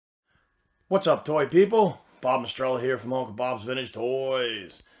What's up, toy people? Bob Mastrella here from Uncle Bob's Vintage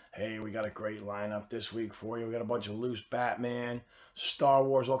Toys. Hey, we got a great lineup this week for you. We got a bunch of loose Batman, Star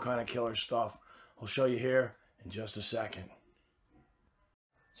Wars, all kind of killer stuff. I'll show you here in just a second.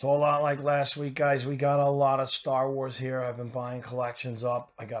 So a lot like last week, guys, we got a lot of Star Wars here. I've been buying collections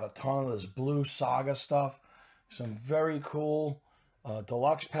up. I got a ton of this Blue Saga stuff. Some very cool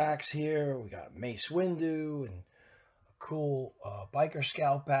deluxe packs here. We got Mace Windu and cool biker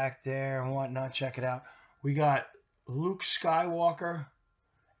scout back there and whatnot. Check it out. We got Luke Skywalker,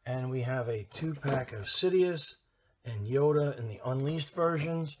 and we have a 2-pack of Sidious and Yoda in the Unleashed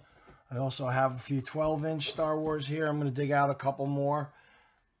versions. I also have a few 12-inch Star Wars here. I'm going to dig out a couple more.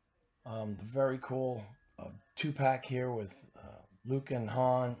 Very cool 2-pack here with Luke and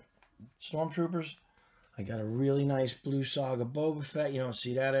Han Stormtroopers. I got a really nice Blue Saga Boba Fett. You don't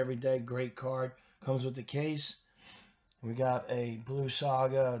see that every day. Great card. Comes with the case. We got a Blue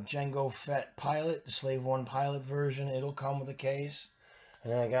Saga Jango Fett pilot, the Slave One pilot version. It'll come with a case.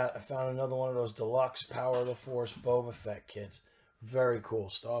 And then I found another one of those deluxe Power of the Force Boba Fett kits. Very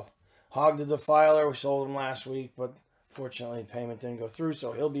cool stuff. Hog the Defiler, we sold him last week, but fortunately payment didn't go through,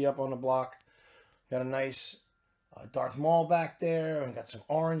 so he'll be up on the block. Got a nice Darth Maul back there, and got some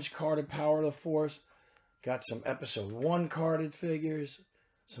orange carded Power of the Force. Got some Episode 1 carded figures.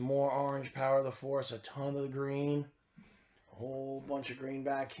 Some more orange Power of the Force, a ton of the green. A whole bunch of green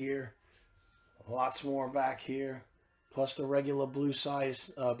back here. Lots more back here. Plus the regular Blue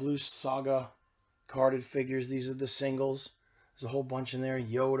Saga carded figures. These are the singles. There's a whole bunch in there.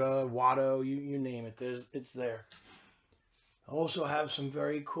 Yoda, Watto, you name it. It's there. I also have some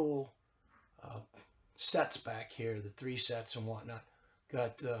very cool sets back here. The 3 sets and whatnot.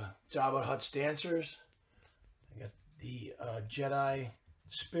 Got Jabba the Hutt's Dancers. I got the Jedi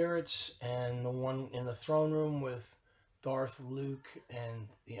Spirits and the one in the throne room with Darth, Luke, and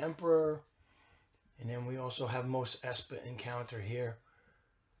the Emperor. And then we also have Mos Espa encounter here,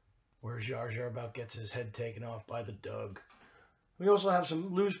 where Jar Jar about gets his head taken off by the Dug. We also have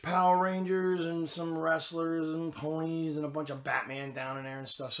some loose Power Rangers and some wrestlers and ponies and a bunch of Batman down in there and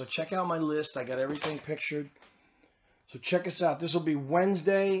stuff. So check out my list. I got everything pictured. So check us out. This will be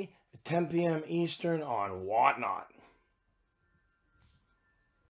Wednesday at 10 p.m. Eastern on Whatnot.